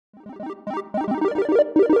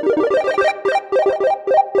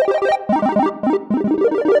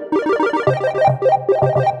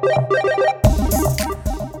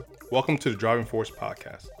Welcome to the Driving Force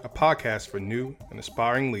Podcast, a podcast for new and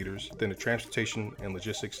aspiring leaders within the transportation and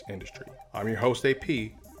logistics industry. I'm your host, AP,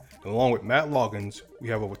 and along with Matt Loggins, we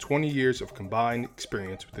have over 20 years of combined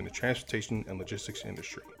experience within the transportation and logistics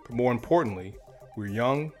industry. But more importantly, we're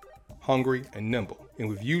young, hungry, and nimble, and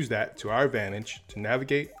we've used that to our advantage to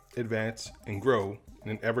navigate, advance, and grow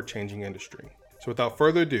in an ever-changing industry. So without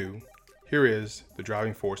further ado, here is the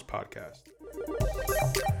Driving Force Podcast.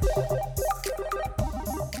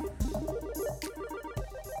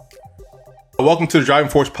 Welcome to the Driving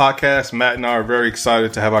Force Podcast. Matt and I are very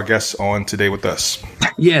excited to have our guests on today with us.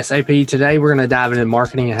 Yes, AP, today we're going to dive into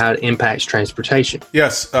marketing and how it impacts transportation.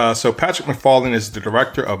 Yes, so Patrick McFarland is the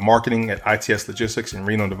Director of Marketing at ITS Logistics in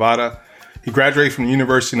Reno, Nevada. He graduated from the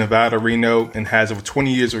University of Nevada, Reno, and has over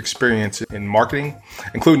 20 years of experience in marketing,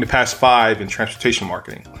 including the past 5 in transportation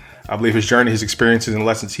marketing. I believe his journey, his experiences, and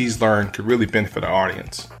lessons he's learned could really benefit our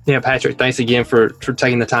audience. Yeah, Patrick, thanks again for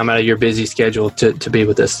taking the time out of your busy schedule to be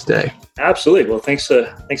with us today. Absolutely. Well, thanks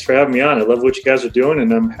for having me on. I love what you guys are doing,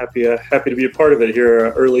 and I'm happy to be a part of it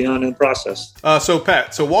here early on in the process. So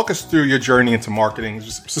Pat, walk us through your journey into marketing,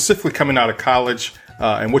 specifically coming out of college,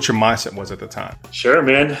 and what your mindset was at the time. Sure,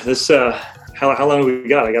 man. This how long have we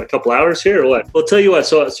got? I got a couple hours here or what? Well, I'll tell you what.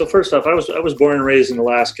 So first off, I was born and raised in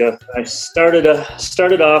Alaska. I started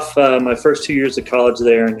off my first 2 years of college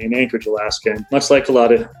there in Anchorage, Alaska. And much like a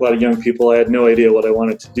lot of young people, I had no idea what I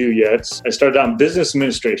wanted to do yet. I started out in business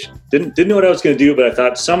administration. Didn't know what I was going to do, but I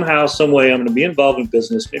thought somehow, some way, I'm going to be involved in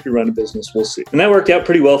business. Maybe run a business. We'll see. And that worked out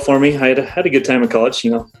pretty well for me. I had a good time in college.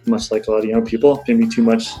 Much like a lot of young people, maybe too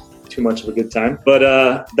much of a good time. But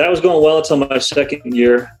that was going well until my second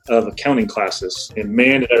year of accounting classes. And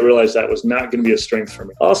man, did I realize that was not going to be a strength for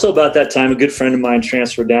me. Also about that time, a good friend of mine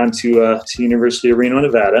transferred down to University of Reno,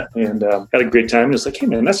 Nevada, and had a great time. And it's like, hey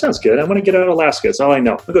man, that sounds good. I want to get out of Alaska. That's all I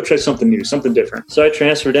know. I'll go try something new, something different. So I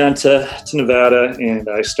transferred down to Nevada, and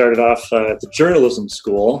I started off at the journalism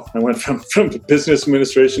school. I went from business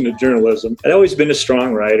administration to journalism. I'd always been a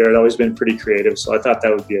strong writer. I'd always been pretty creative. So I thought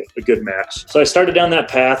that would be a good match. So I started down that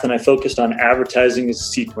path, and I focused on advertising as a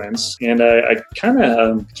sequence, and I kind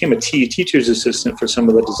of became a teacher's assistant for some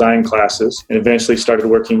of the design classes, and eventually started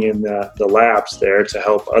working in the labs there to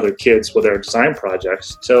help other kids with their design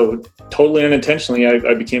projects. So totally unintentionally,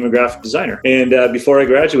 I became a graphic designer. And before I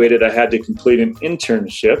graduated, I had to complete an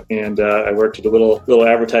internship, and I worked at a little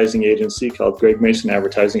advertising agency called Greg Mason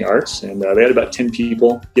Advertising Arts, and they had about 10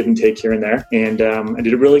 people, give and take here and there. And I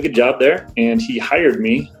did a really good job there, and he hired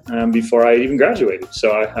me before I even graduated.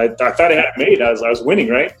 So I thought I had it made. I was winning,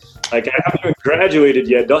 right? Like, I haven't even graduated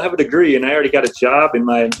yet, don't have a degree, and I already got a job in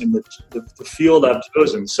the field I've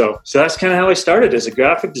chosen. So that's kind of how I started as a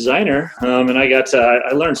graphic designer. And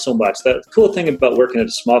I learned so much. The cool thing about working at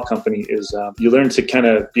a small company is you learn to kind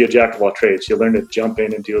of be a jack of all trades. You learn to jump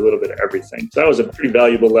in and do a little bit of everything. So that was a pretty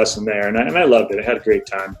valuable lesson there, and I loved it. I had a great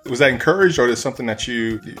time. Was that encouraged, or is it something that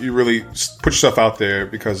you really put yourself out there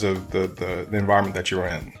because of the environment that you were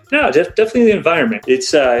in? No, definitely the environment.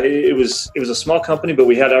 It was a small company, but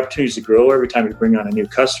we had opportunities to grow every time you bring on a new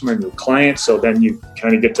customer, a new client. So then you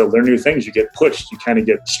kind of get to learn new things. You get pushed. You kind of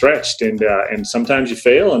get stretched, and sometimes you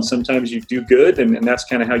fail, and sometimes you do good, and that's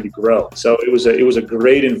kind of how you grow. So it was a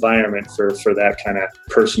great environment for that kind of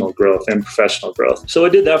personal growth and professional growth. So I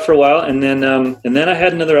did that for a while, and then I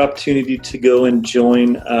had another opportunity to go and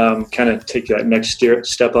join, kind of take that next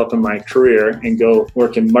step up in my career and go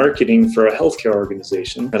work in marketing for a healthcare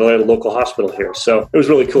organization at a local hospital here. So it was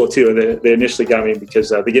really cool too. They initially got me because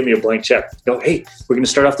they gave me a blank check. Go, hey, we're going to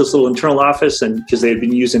start off this little internal office, and because they had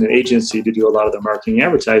been using an agency to do a lot of their marketing and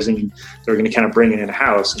advertising, and they were going to kind of bring it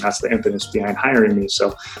in-house, and that's the impetus behind hiring me.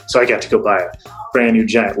 So I got to go buy a brand new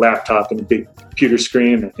giant laptop and a big computer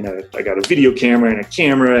screen. I got a video camera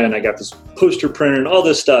and I got this poster printer and all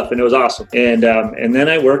this stuff, and it was awesome. And then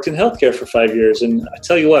I worked in healthcare for 5 years, and I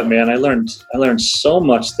tell you what, man, I learned so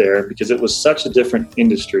much there because it was such a different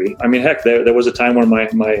industry. I mean, heck, there was a time where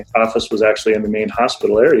my office was actually in the main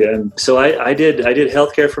hospital area, and so I did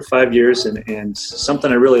healthcare for 5 years, and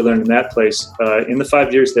something I really learned in that place. In the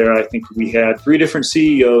 5 years there, I think we had 3 different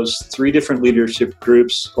CEOs, 3 different leadership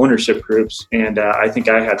groups, ownership groups, and I think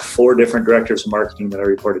I had 4 different directors of marketing that I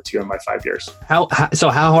reported to in my 5 years. How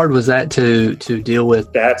hard was that to deal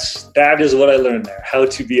with? That is what I learned there. How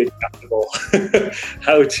to be adaptable,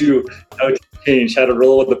 how to change, how to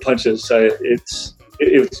roll with the punches.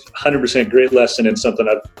 it was 100% great lesson and something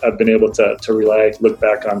I've been able to look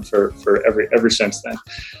back on for ever since then.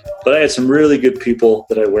 But I had some really good people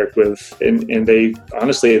that I worked with, and they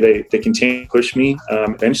honestly they continued to push me.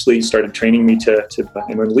 Eventually started training me to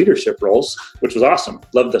in leadership roles, which was awesome.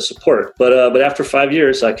 Loved the support. But after 5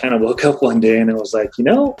 years, I kind of woke up one day and I was like,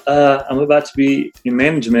 I'm about to be in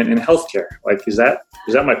management in healthcare. Like, is that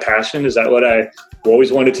my passion? Is that what I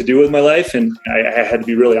always wanted to do with my life? And I had to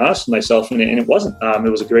be really honest with myself, and it wasn't. It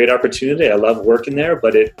was a great opportunity. I love working there,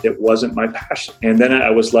 but it wasn't my passion. And then I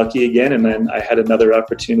was lucky again, and then I had another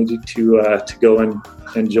opportunity to go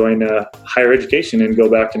and join higher education and go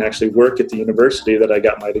back and actually work at the university that I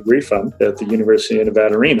got my degree from, at the University of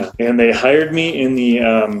Nevada, Reno. And they hired me in the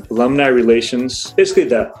alumni relations, basically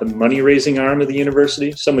the money raising arm of the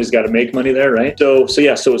university. Somebody's got to make money there, right? So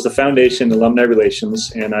it was the foundation, alumni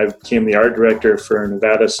relations, and I became the art director for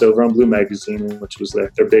Nevada Silver and Blue magazine, which was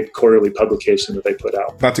their big quarterly publication that they put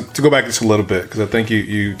out. Now to go back just a little bit, because I think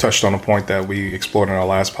you touched on a point that we explored in our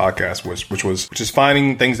last podcast, which is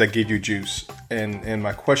finding things that give you juice. And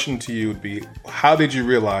my question to you would be, how did you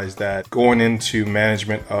realize that going into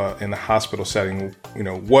management in the hospital setting,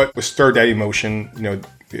 what stirred that emotion?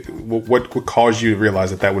 What caused you to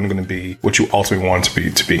realize that wasn't going to be what you ultimately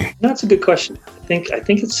wanted to be? That's a good question. I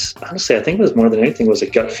think it's honestly, I think it was more than anything was a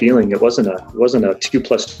gut feeling. It wasn't a 2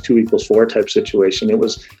 + 2 = 4 type situation. It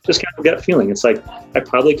was just kind of a gut feeling. It's like, I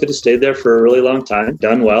probably could have stayed there for a really long time,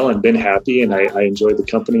 done well and been happy. And I enjoyed the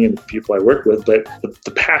company and the people I worked with, but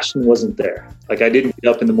the passion wasn't there. Like, I didn't get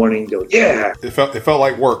up in the morning and go, yeah. It felt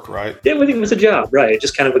like work, right? Yeah, it was a job, right?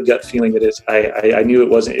 Just kind of a gut feeling that I knew it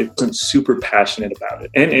wasn't super passionate about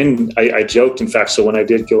it. And I joked, in fact, so when I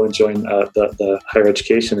did go and join the higher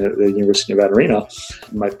education at the University of Nevada, Reno,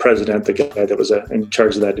 my president, the guy that was in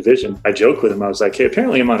charge of that division, I joked with him. I was like, hey,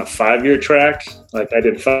 apparently I'm on a 5-year track. Like, I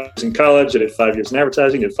did 5 years in college, I did 5 years in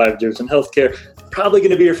advertising, did 5 years in healthcare. Probably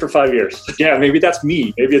going to be here for 5 years. Yeah, maybe that's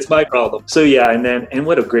me. Maybe it's my problem. So yeah, and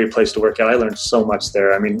what a great place to work at. I learned so much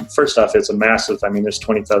there. I mean, first off, it's a massive, there's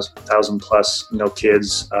 20,000 plus,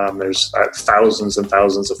 kids. There's thousands and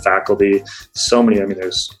thousands of faculty. So many,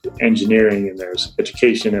 there's engineering and there's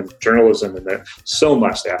education and journalism and there's so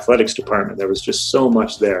much, the athletics department. There was just so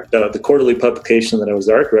much there. The quarterly publication that I was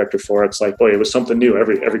the art director for, it's like, boy, it was something new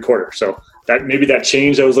every quarter. So that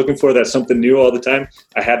change I was looking for, that's something new all the time.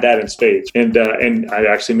 I had that in spades. And I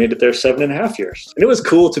actually made it there 7.5 years. And it was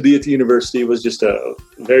cool to be at the university. It was just a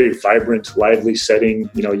very vibrant, lively setting,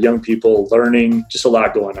 young people learning, just a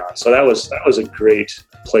lot going on. So that was a great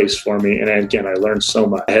place for me. And again, I learned so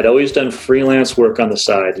much. I had always done freelance work on the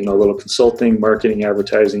side, a little consulting, marketing,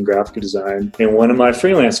 advertising, graphic design. And one of my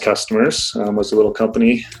freelance customers was a little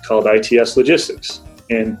company called ITS Logistics.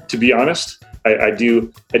 And to be honest, I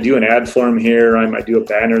do an ad for him here. I do a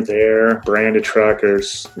banner there, brand a truck, or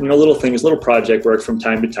little things, little project work from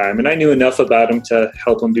time to time. And I knew enough about him to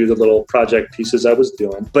help him do the little project pieces I was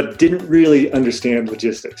doing, but didn't really understand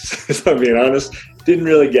logistics. If I'm being honest, didn't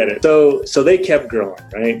really get it. So they kept growing,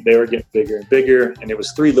 right? They were getting bigger and bigger, and it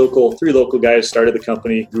was three local guys started the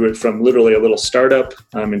company, grew it from literally a little startup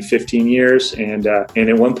in 15 years. And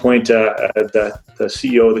at one point, the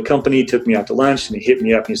CEO of the company took me out to lunch, and he hit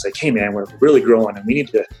me up and he's like, "Hey man, we're really growing, and we need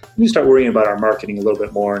to start worrying about our marketing a little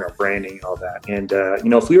bit more and our branding and all that. And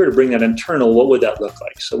if we were to bring that internal, what would that look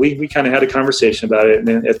like?" So we kind of had a conversation about it, and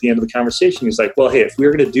then at the end of the conversation, he's like, "Well, hey, if we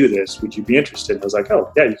were going to do this, would you be interested?" And I was like,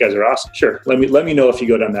 "Oh yeah, you guys are awesome. Sure. Let me know if you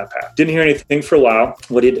go down that path." Didn't hear anything for a while.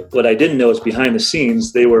 What I didn't know is behind the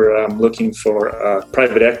scenes, they were looking for a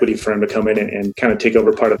private equity firm to come in and kind of take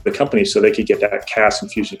over part of the company so they could get that cash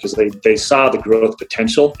infusion, because they saw the growth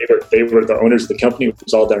potential. They were the owners of the company. It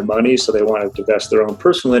was all their money, so they wanted to invest their own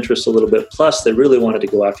personal interests a little bit. Plus, they really wanted to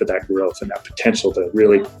go after that growth and that potential to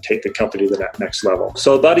really take the company to that next level.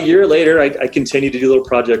 So about a year later, I continued to do a little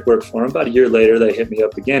project work for them. About a year later, they hit me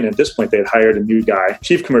up again. At this point, they had hired a new guy,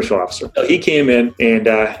 chief commercial officer. So he came in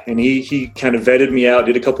and he kind of vetted me out,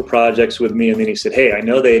 did a couple projects with me, and then he said, "Hey, I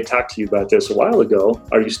know they had talked to you about this a while ago.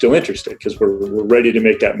 Are you still interested? Because we're ready to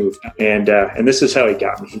make that move now." And this is how he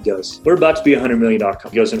got me. He goes, "We're about to be a $100 million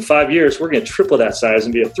company." He goes, "In 5 years, we're going to triple that size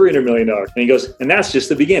and be a $300 million." And he goes, "And that's just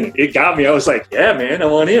the beginning." It got me. I was like, "Yeah, man, I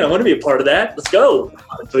want in. I want to be a part of that. Let's go."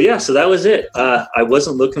 So that was it. I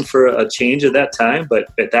wasn't looking for a change at that time, but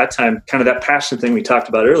at that time, kind of that passion thing we talked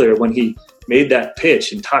about earlier, when he made that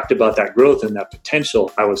pitch and talked about that growth and that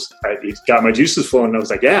potential, it got my juices flowing, and I was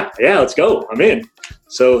like, yeah, let's go. I'm in.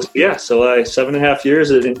 So I 7.5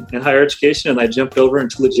 years in higher education, and I jumped over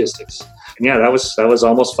into logistics. And yeah, that was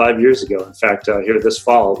almost 5 years ago. In fact, here this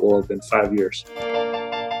fall, it will have been 5 years.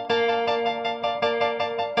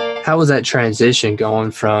 How was that transition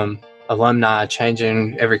going from alumni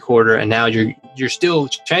changing every quarter, and now you're still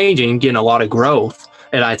changing, getting a lot of growth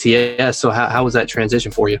at ITS. So how was that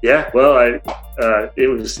transition for you? Yeah, well, it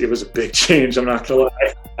was a big change. I'm not gonna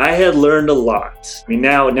lie. I had learned a lot. I mean,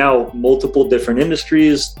 now multiple different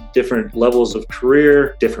industries, different levels of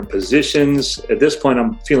career, different positions. At this point,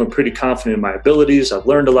 I'm feeling pretty confident in my abilities. I've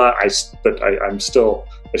learned a lot, but I still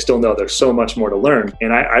know there's so much more to learn.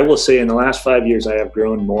 And I will say in the last 5 years, I have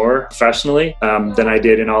grown more professionally than I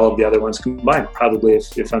did in all of the other ones combined, probably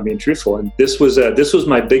if I'm being truthful. And this was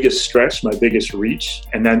my biggest stretch, my biggest reach.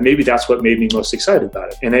 And then maybe that's what made me most excited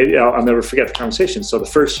about it. And I'll never forget the conversation. So the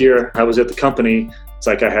first year I was at the company, it's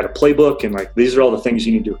like I had a playbook and like, these are all the things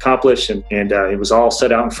you need to accomplish. And it was all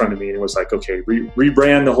set out in front of me. And it was like, okay,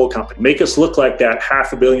 rebrand the whole company. Make us look like that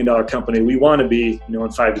 $500 million company we want to be,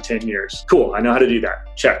 in 5 to 10 years. Cool. I know how to do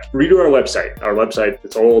that. Check. Redo our website. Our website,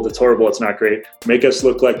 it's old, it's horrible, it's not great. Make us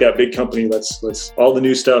look like that big company. Let's all the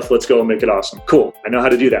new stuff. Let's go and make it awesome. Cool. I know how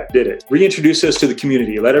to do that. Did it. Reintroduce us to the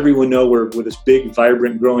community. Let everyone know we're this big,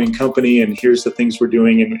 vibrant, growing company. And here's the things we're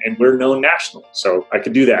doing. And we're known nationally. So I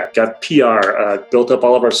could do that. Got PR, built up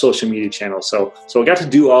all of our social media channels. So I got to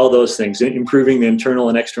do all those things, improving the internal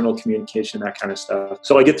and external communication, that kind of stuff.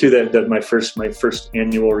 So I get through my first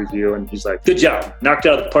annual review, and he's like, good job, knocked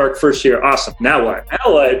out of the park first year. Awesome. Now what?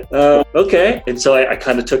 Okay. And so I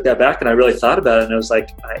kind of took that back and I really thought about it, and I was like,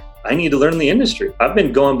 I need to learn the industry. I've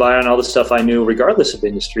been going by on all the stuff I knew regardless of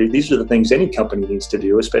industry. These are the things any company needs to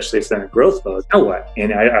do, especially if they're in growth mode. Now what?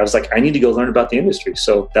 And I was like, I need to go learn about the industry.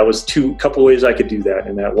 So that was couple ways I could do that.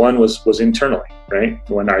 And that one was internally, right?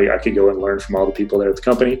 When I could go and learn from all the people there at the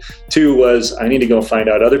company. 2 was I need to go find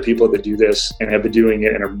out other people that do this and have been doing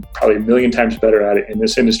it and are probably 1 million times better at it in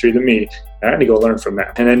this industry than me. I need to go learn from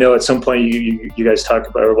that. And I know at some point you guys talk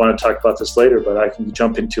about or want to talk about this later, but I can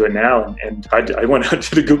jump into it now. And I went out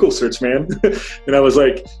to the Google search, man. And I was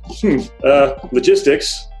like,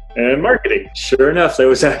 logistics and marketing. Sure enough, there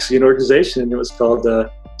was actually an organization, and it was called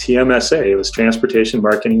TMSA. It was Transportation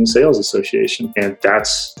Marketing and Sales Association. And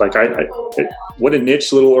that's like, what a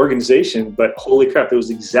niche little organization, but holy crap, it was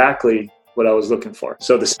exactly what I was looking for.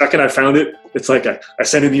 So the second I found it, it's like I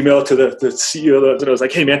sent an email to the CEO and I was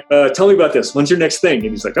like, hey man, tell me about this. When's your next thing?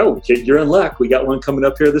 And he's like, oh, you're in luck. We got one coming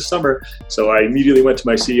up here this summer. So I immediately went to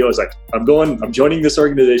my CEO. I was like, I'm joining this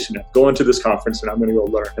organization. I'm going to this conference and I'm going to go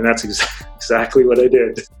learn. And that's exactly what I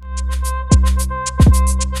did.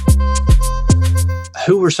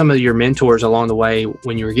 Who were some of your mentors along the way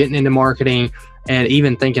when you were getting into marketing, and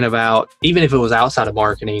even thinking about, even if it was outside of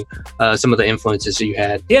marketing, some of the influences that you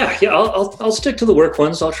had? Yeah. I'll stick to the work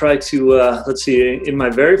ones. I'll try to, let's see, in my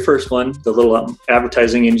very first one, the little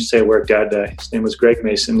advertising agency I worked at, his name was Greg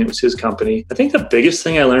Mason. It was his company. I think the biggest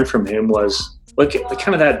thing I learned from him was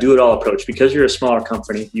kind of that do-it-all approach. Because you're a smaller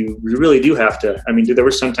company, you really do have to. I mean, there were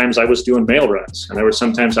sometimes I was doing mail runs, and there were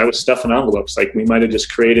sometimes I was stuffing envelopes. Like we might have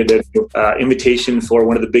just created an invitation for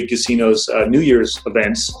one of the big casinos' New Year's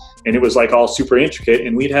events, and it was like all super intricate.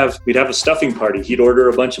 And we'd have a stuffing party. He'd order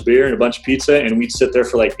a bunch of beer and a bunch of pizza, and we'd sit there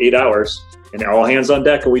for like 8 hours. And all hands on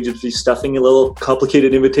deck, and we'd just be stuffing a little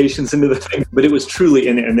complicated invitations into the thing. But it was truly,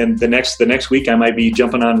 and then the next week, I might be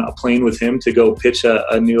jumping on a plane with him to go pitch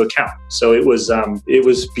a new account. So it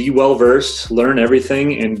was be well versed, learn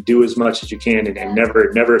everything, and do as much as you can, and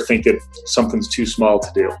never think that something's too small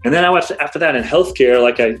to do. And then after that in healthcare,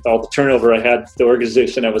 all the turnover I had, the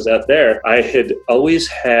organization I was at there, I had always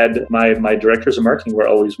had my directors of marketing were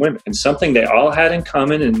always women, and something they all had in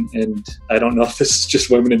common. And I don't know if this is just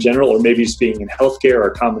women in general, or maybe it's being in healthcare or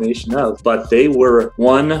a combination of, but they were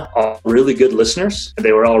all really good listeners, and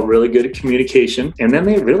they were all really good at communication, and then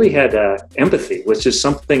they really had empathy, which is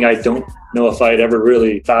something I don't know if I'd ever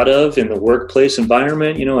really thought of in the workplace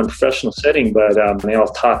environment, in a professional setting, but they all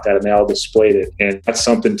taught that and they all displayed it, and that's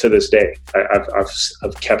something to this day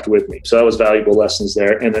I've kept with me. So that was valuable lessons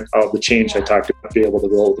there, and then all the change I talked about, be able to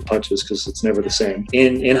roll with the punches, because it's never the same.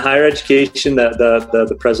 In higher education,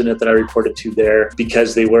 the president that I reported to there,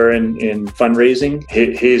 because they were in fundraising,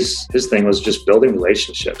 his thing was just building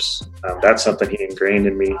relationships. That's something he ingrained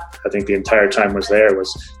in me. I think the entire time was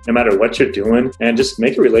no matter what you're doing, and just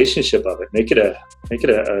make a relationship of it. Make it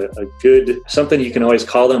a good something you can always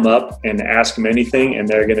call them up and ask them anything, and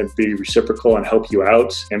they're going to be reciprocal and help you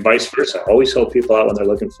out, and vice versa. Always help people out when they're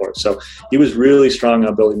looking for it. So he was really strong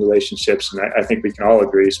on building relationships, and I think we can all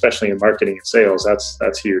agree, especially in marketing and sales,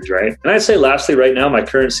 that's huge, right? And I'd say lastly, right now, my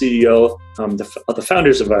current CEO, the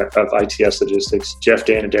founders of ITS Logistics, Jeff,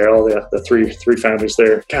 Dan, and Daryl, the three founders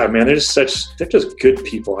there. God, man, they're just good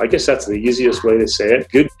people. I guess that's the easiest way to say it.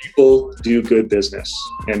 Good people do good business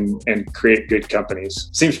and create good companies.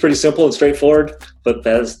 Seems pretty simple and straightforward, but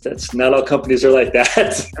that's not all companies are like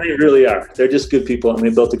that. They really are. They're just good people, and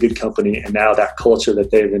they built a good company. And now that culture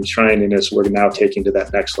that they've enshrined in us, we're now taking to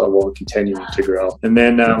that next level and continuing to grow. And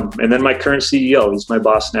then my current CEO, he's my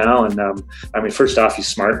boss now. And first off, he's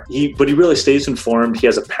smart. But he really stays informed. He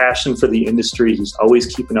has a passion for the industry. He's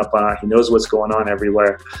always keeping up on it. He knows what's going on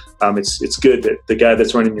everywhere. It's good that the guy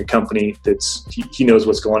that's running your company, he knows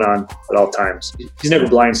what's going on at all times. He's never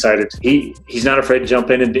blindsided. He's not afraid to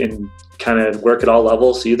jump in and kind of work at all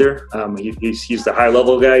levels either. He's the high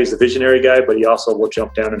level guy, he's the visionary guy, but he also will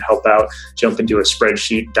jump down and help out, jump into a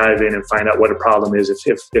spreadsheet, dive in and find out what a problem is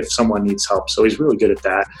if someone needs help. So he's really good at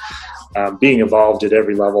that. Being involved at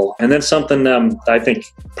every level. And then something I think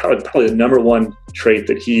probably the number one trait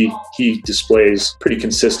that he displays pretty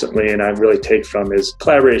consistently and I really take from is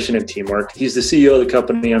collaboration and teamwork. He's the CEO of the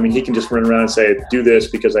company. I mean, he can just run around and say, do this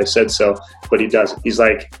because I said so, but he doesn't. He's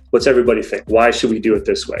like, what's everybody think? Why should we do it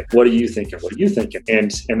this way? What are you thinking? What are you thinking?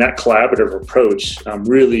 And that collaborative approach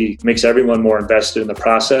really makes everyone more invested in the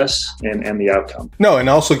process and the outcome. No, and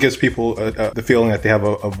also gives people the feeling that they have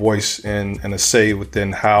a voice and a say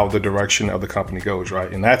within how the direction of the company goes,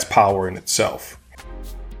 right? And that's power in itself.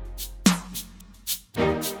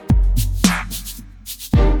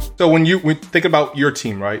 So when you think about your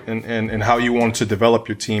team, right, and how you want to develop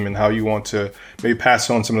your team and how you want to maybe pass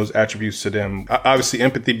on some of those attributes to them, obviously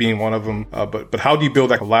empathy being one of them, but how do you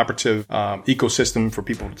build that collaborative ecosystem for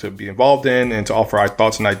people to be involved in and to offer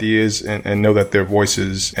thoughts and ideas and know that their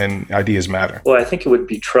voices and ideas matter? Well, I think it would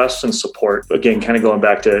be trust and support. Again, kind of going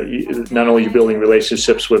back to not only you building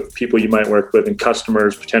relationships with people you might work with and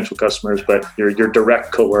customers, potential customers, but your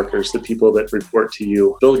direct coworkers, the people that report to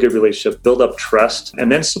you. Build a good relationship, build up trust,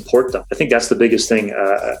 and then support them. I think that's the biggest thing.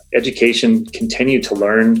 Education, continue to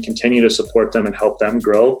learn, continue to support them and help them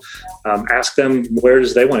grow. Ask them where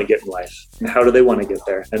does they want to get in life and how do they want to get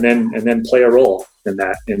there, and then play a role in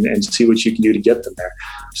that and see what you can do to get them there.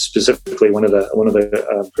 Specifically, one of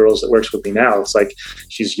the girls that works with me now, it's like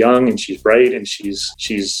she's young and she's bright and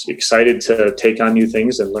she's excited to take on new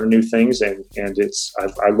things and learn new things, and it's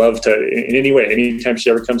I love to in any way. Anytime she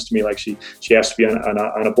ever comes to me, like she asked to be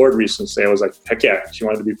on a board recently, I was like, heck yeah, she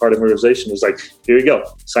wanted to be part of an organization. It was like, here you go,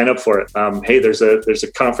 sign up for it. Hey, there's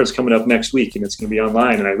a conference coming up next week and it's going to be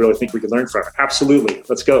online, and I really think we could learn from it. Absolutely,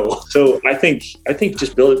 let's go. So I think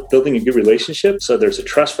just building a good relationship. So there's a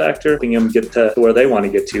trust factor, helping them get to where they want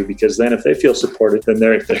to get to, because then if they feel supported, then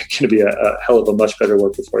they're going to be a hell of a much better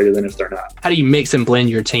worker for you than if they're not. How do you mix and blend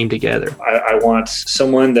your team together? I want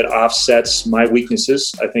someone that offsets my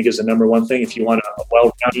weaknesses, I think is the number one thing. If you want a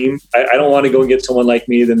well-rounded team, I don't want to go and get someone like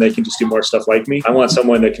me, then they can just do more stuff like me. I want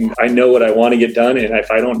someone that I know what I want to get done, and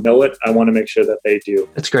if I don't know it, I want to make sure that they do.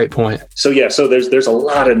 That's a great point. So yeah, so there's a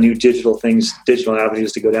lot of new digital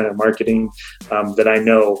avenues to go down in marketing that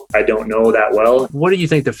I don't know that well. What do you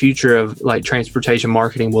think the future of like transportation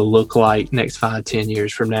marketing will look like next 5-10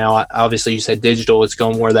 years from now? Obviously, you said digital, it's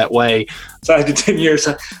going more that way. 5 to 10 years,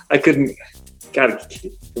 I couldn't. God,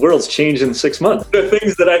 the world's changed in 6 months. The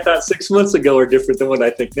things that I thought 6 months ago are different than what I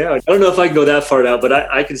think now. I don't know if I can go that far out, but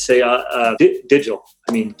I can say digital.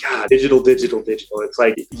 I mean, God, digital. It's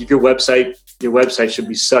like your website should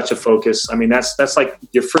be such a focus. I mean, that's like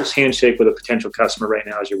your first handshake with a potential customer right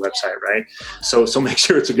now is your website, right? So make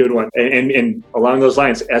sure it's a good one. And along those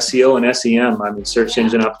lines, SEO and SEM, I mean, search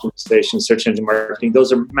engine optimization, search engine marketing,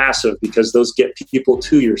 those are massive because those get people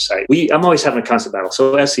to your site. I'm always having a constant battle.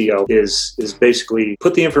 So SEO is basically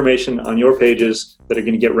put the information on your pages that are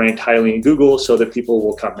going to get ranked highly in Google so that people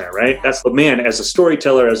will come there, right? But man, as a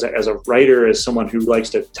storyteller, as a writer, as someone who likes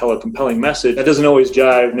to tell a compelling message, that doesn't always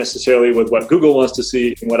jive necessarily with what Google wants to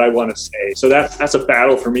see and what I want to say. So that's a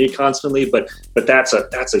battle for me constantly, but that's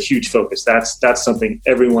a huge focus. That's something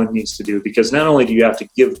everyone needs to do, because not only do you have to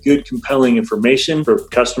give good, compelling information for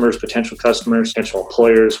customers, potential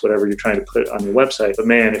employers, whatever you're trying to put on your website, but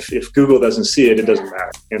man, if Google doesn't see it, it doesn't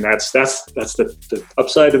matter. And that's the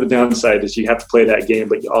upside of the downside is you have to play that game,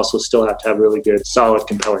 but you also still have to have really good, solid,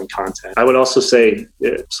 compelling content. I would also say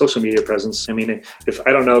social media presence. I mean, if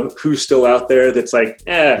I don't know who's still out there that's like,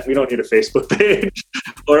 we don't need a Facebook page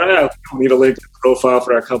or we don't need a LinkedIn profile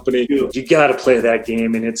for our company. You got to play that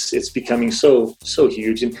game, and it's becoming so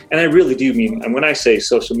huge. And I really do mean, and when I say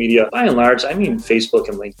social media, by and large, I mean Facebook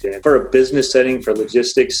and LinkedIn. For a business setting, for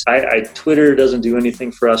logistics, Twitter doesn't do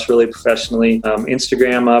anything for us really professionally.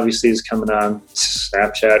 Instagram obviously is coming on.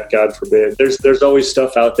 Snapchat, God forbid. There's always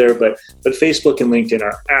stuff out there, but Facebook and LinkedIn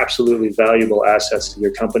are absolutely valuable assets to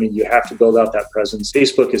your company. You have to build out that presence.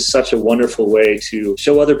 Facebook is such a wonderful way to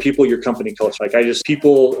show other people your company culture. Like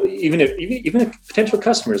people, even a potential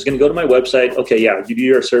customer is going to go to my website. Okay, yeah, you do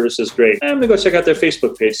your services, great. I'm going to go check out their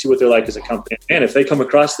Facebook page, see what they're like as a company. And if they come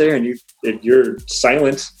across there and you're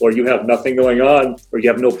silent, or you have nothing going on, or you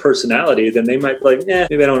have no personality, then they might be like,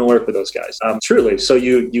 maybe I don't want to work with those guys. Truly. So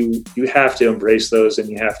you have to embrace those, and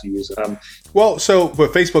you have to use them. Well,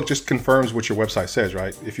 but Facebook just confirms what your website says,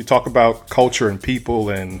 right? If you talk about culture and people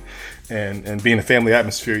and being a family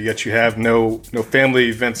atmosphere, yet you have no family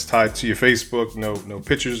events tied to your Facebook, no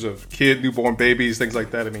pictures of newborn babies, things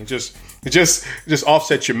like that. I mean, it just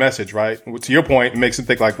offsets your message, right? To your point, it makes them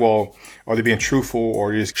think like, well, are they being truthful,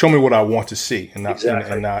 or just show me what I want to see, and not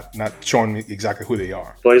not showing me exactly who they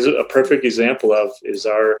are. Well, a perfect example is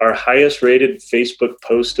our highest rated Facebook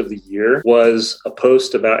post of the year was a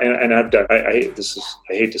post about, and I've done, I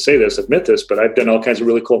hate to say this, admit this, but I've done all kinds of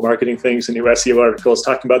really cool marketing things and new SEO articles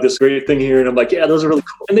talking about this great thing here, and I'm like, yeah, those are really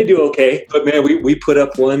cool, and they do okay. But man, we put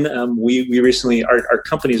up one. We recently, our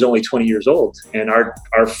company is only 20 years old, and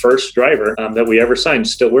our first driver that we ever signed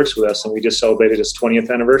still works with us, and we just celebrated his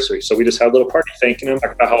 20th anniversary. So we just had a little party thanking him,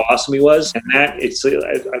 talking about how awesome he was, and that it's I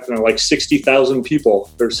don't know, like 60,000 people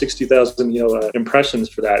or 60,000 impressions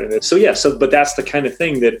for that. And but that's the kind of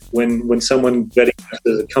thing that when someone vetting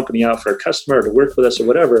a company out for a customer or to work with us or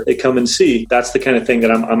whatever, they come and see. That's the kind of thing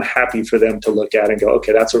that I'm happy for them to look at and go,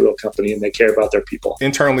 okay, that's a real company, and they care about their people.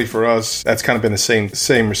 Internally for us, that's kind of been the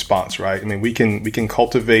same response, right? I mean, we can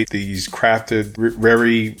cultivate these crafted,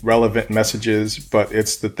 very relevant messages, but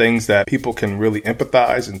it's the things that people can really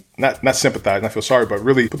empathize and not sympathize, not feel sorry, but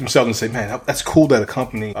really put themselves and say, man, that's cool that a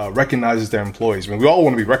company recognizes their employees. I mean, we all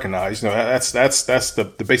want to be recognized. That's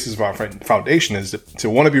the basis of our foundation, is to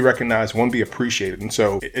want to be recognized, want to be appreciated. And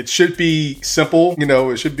so it should be simple.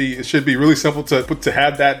 It should be really simple to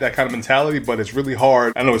have that kind of mentality, but it's really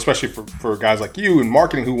hard. I know, especially for guys like you in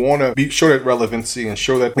marketing who want to show that relevancy and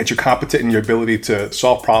show that you're competent in your ability to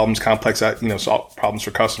solve problems, solve problems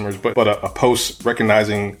for customers. But a post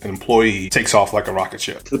recognizing an employee takes off like a rocket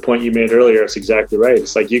ship. To the point you made earlier, it's exactly right.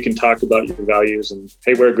 It's like you can talk about your values and,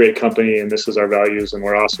 hey, we're a great company and this is our values and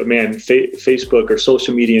we're awesome. But man, Facebook or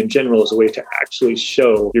social media in general is a way to actually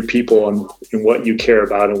show your people and what you care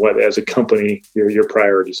about and what, as a company, your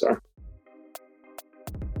priorities are.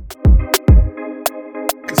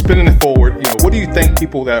 Spinning it forward, what do you think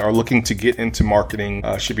people that are looking to get into marketing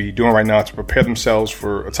should be doing right now to prepare themselves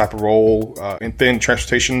for a type of role in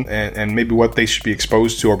transportation, and maybe what they should be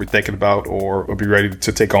exposed to or be thinking about or be ready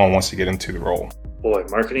to take on once they get into the role? Boy,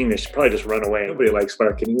 marketing, they should probably just run away. Nobody likes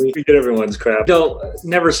marketing. We get everyone's crap.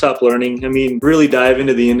 Never stop learning. I mean, really dive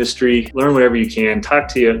into the industry, learn whatever you can, talk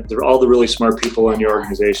to all the really smart people in your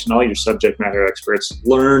organization, all your subject matter experts.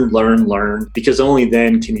 Learn, because only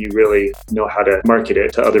then can you really know how to market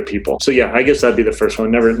it to other people. So yeah, I guess that'd be the first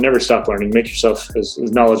one. Never stop learning. Make yourself as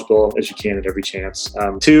knowledgeable as you can at every chance.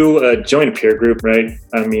 Two, join a peer group, right?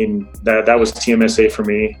 I mean, that was TMSA for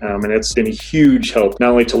me, and it's been a huge help,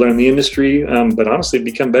 not only to learn the industry, but honestly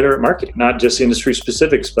become better at marketing, not just industry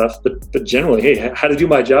specific stuff, but generally, hey, how to do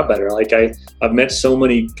my job better. Like I've met so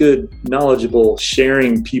many good, knowledgeable,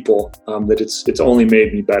 sharing people that it's only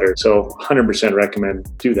made me better. So 100%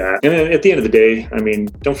 recommend do that. And then at the end of the day, I mean,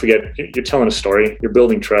 don't forget, you're telling a story, you're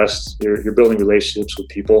building trust, you're building relationships with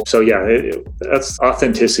people. So yeah, that's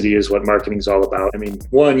authenticity is what marketing is all about. I mean,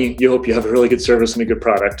 one, you hope you have a really good service and a good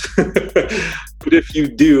product. But if you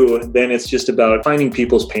do, then it's just about finding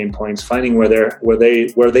people's pain points, finding where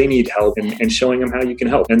they need help, and showing them how you can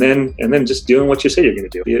help, and then just doing what you say you're going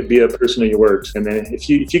to do. Be a person of your words, and then if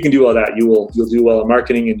you can do all that, you'll do well in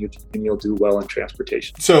marketing, and you'll do well in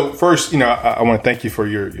transportation. So first, I want to thank you for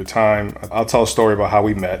your time. I'll tell a story about how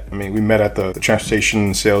we met. I mean, we met at the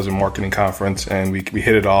Transportation Sales and Marketing Conference, and we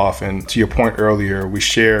hit it off. And to your point earlier, we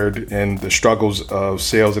shared in the struggles of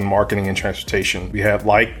sales and marketing and transportation. We had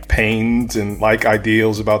like pains and like like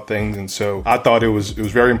ideals about things. And so I thought it was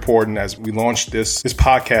very important as we launched this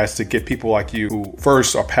podcast to get people like you who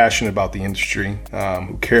first are passionate about the industry,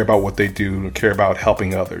 who care about what they do, who care about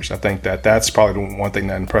helping others. I think that's probably the one thing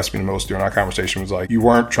that impressed me the most during our conversation was like, you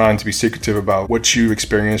weren't trying to be secretive about what you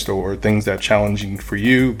experienced or things that are challenging for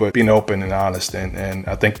you, but being open and honest. And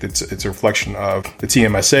I think it's a reflection of the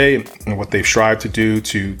TMSA and what they've strived to do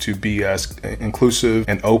to be as inclusive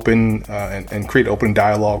and open and create open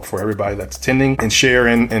dialogue for everybody that's attending and share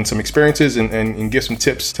in some experiences and give some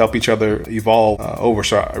tips to help each other evolve over.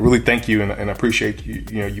 So I really thank you and appreciate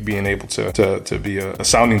you being able to be a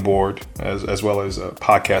sounding board as well as a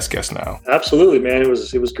podcast guest now. Absolutely, man. It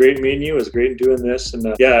was great meeting you. It was great doing this. And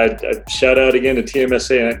I shout out again to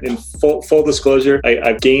TMSA. And in full disclosure,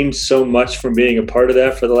 I've gained so much from being a part of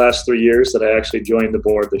that for the last 3 years that I actually joined the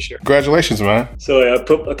board this year. Congratulations, man. So I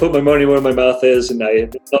put my money where my mouth is, and I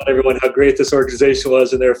told everyone how great this organization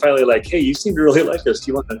was. And they were finally like, hey, you seem to really like us.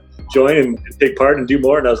 Do you want to join and take part and do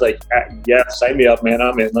more? And I was like, yeah, sign me up, man.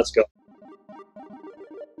 I'm in. Let's go.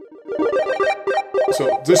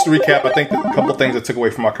 So just to recap, I think a couple of things I took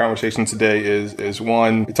away from our conversation today is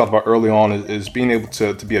one, we talked about early on is being able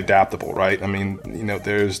to be adaptable, right? I mean,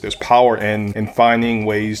 there's power in finding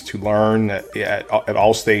ways to learn at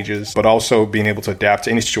all stages, but also being able to adapt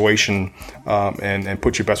to any situation and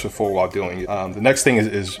put your best foot forward while doing it. The next thing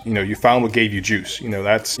is you found what gave you juice.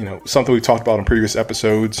 That's something we talked about in previous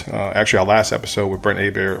episodes. Actually, our last episode with Brent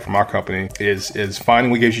Abear from our company is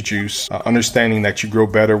finding what gives you juice, understanding that you grow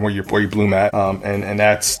better where you bloom at, and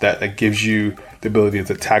that gives you the ability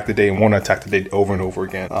to attack the day and want to attack the day over and over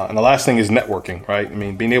again. And the last thing is networking, right? I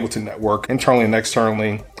mean, being able to network internally and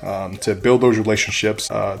externally to build those relationships,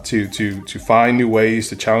 to find new ways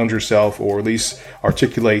to challenge yourself or at least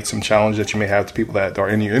articulate some challenge that you may have to people that are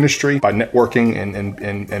in your industry by networking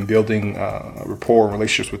and building rapport and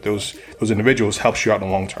relationships with those individuals helps you out in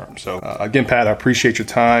the long term. So again, Pat, I appreciate your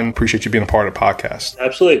time. Appreciate you being a part of the podcast.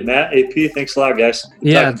 Absolutely. Matt, AP, thanks a lot, guys.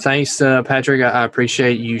 Yeah, thanks, Patrick. I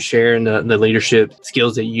appreciate you sharing the leadership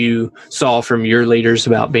skills that you saw from your leaders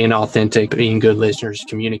about being authentic, being good listeners,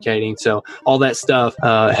 communicating. So all that stuff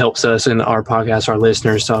helps us in our podcast, our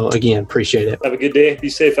listeners. So again, appreciate it. Have a good day. Be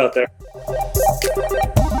safe out there.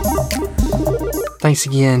 Thanks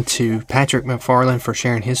again to Patrick McFarland for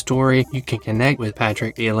sharing his story. You can connect with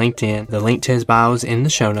Patrick via LinkedIn. The link to his bio is in the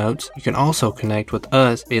show notes. You can also connect with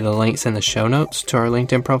us via the links in the show notes to our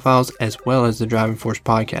LinkedIn profiles as well as the Driving Force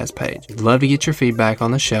podcast page. We'd love to get your feedback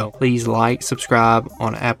on the show. Please like, subscribe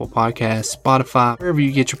on Apple Podcasts, Spotify, wherever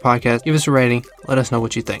you get your podcast. Give us a rating. Let us know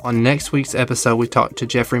what you think. On next week's episode, we talked to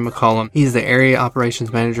Jeffrey McCollum. He's the Area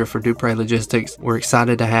Operations Manager for Dupre Logistics. We're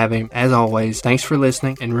excited to have him. As always, thanks for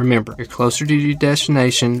listening. And remember, you're closer to your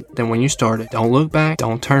destination than when you started. Don't look back.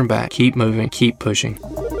 Don't turn back. Keep moving. Keep pushing.